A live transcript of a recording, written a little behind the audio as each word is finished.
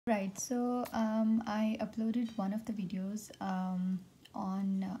Right, so I uploaded one of the videos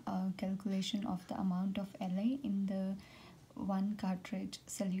on calculation of the amount of LA in the one cartridge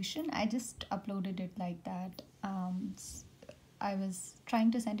solution. I just uploaded it like that. I was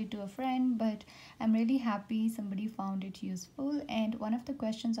trying to send it to a friend, but I'm really happy somebody found it useful. And one of the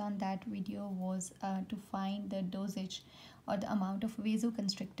questions on that video was to find the dosage or the amount of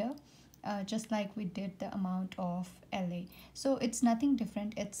vasoconstrictor, just like we did the amount of LA. So it's nothing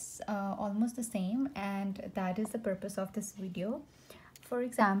different, it's almost the same, and that is the purpose of this video. For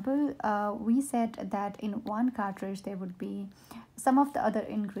example, we said that in one cartridge there would be some of the other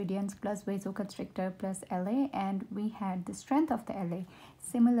ingredients plus vasoconstrictor plus LA, and we had the strength of the LA.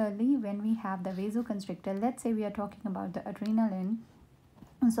 Similarly, when we have the vasoconstrictor, let's say we are talking about the adrenaline,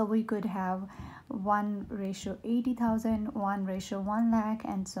 so we could have 1:80,000, 1:1 lakh,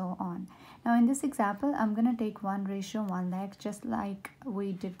 and so on. Now in this example, I'm going to take 1:1 lakh, just like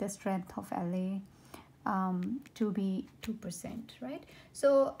we did the strength of LA, to be 2%, right?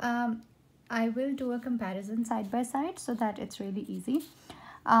 So I will do a comparison side by side so that it's really easy.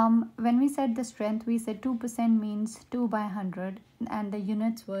 When we said the strength, we said 2% means 2 by 100, and the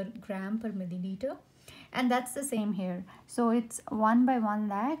units were gram per milliliter, and that's the same here. So it's 1 by 1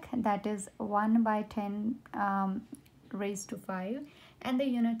 lakh, that is 1 by 10 raised to 5, and the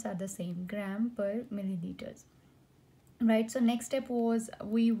units are the same, gram per milliliters. Right, so next step was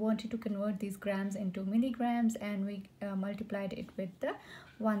we wanted to convert these grams into milligrams, and we multiplied it with the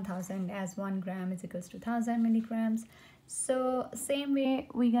 1000, as 1 gram is equals to 1000 milligrams. So same way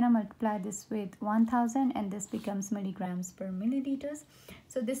we're gonna multiply this with 1000, and this becomes milligrams per milliliters.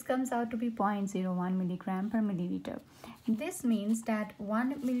 So this comes out to be 0.01 milligram per milliliter. This means that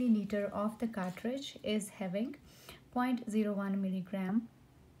 1 milliliter of the cartridge is having 0.01 milligram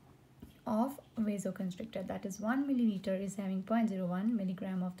of vasoconstrictor. That is, 1 milliliter is having 0.01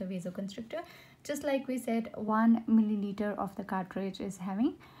 milligram of the vasoconstrictor. Just like we said, 1 milliliter of the cartridge is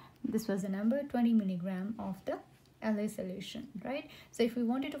having, this was the number, 20 milligram of the LA solution, right? So if we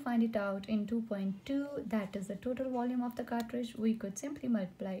wanted to find it out in 2.2, that is the total volume of the cartridge, we could simply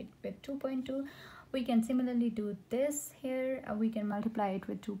multiply it with 2.2. We can similarly do this here. We can multiply it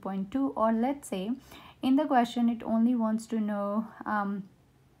with 2.2, or let's say in the question it only wants to know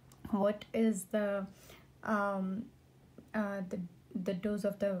what is the dose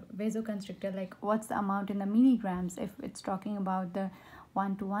of the vasoconstrictor, like what's the amount in the milligrams if it's talking about the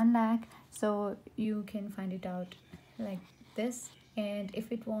 1 to 1 lakh. So you can find it out like this. And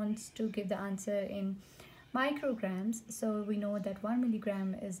if it wants to give the answer in micrograms, so we know that 1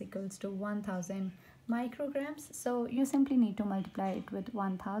 milligram is equals to 1000 micrograms. So you simply need to multiply it with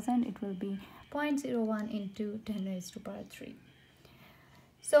 1000. It will be 0.01 into 10 raised to power 3.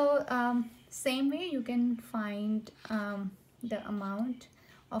 So same way you can find the amount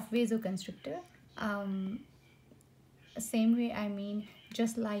of vasoconstrictor. Same way, I mean,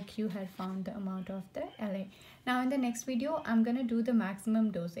 just like you had found the amount of the LA. Now in the next video, I'm gonna do the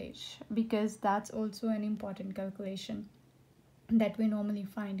maximum dosage, because that's also an important calculation that we normally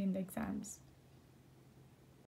find in the exams.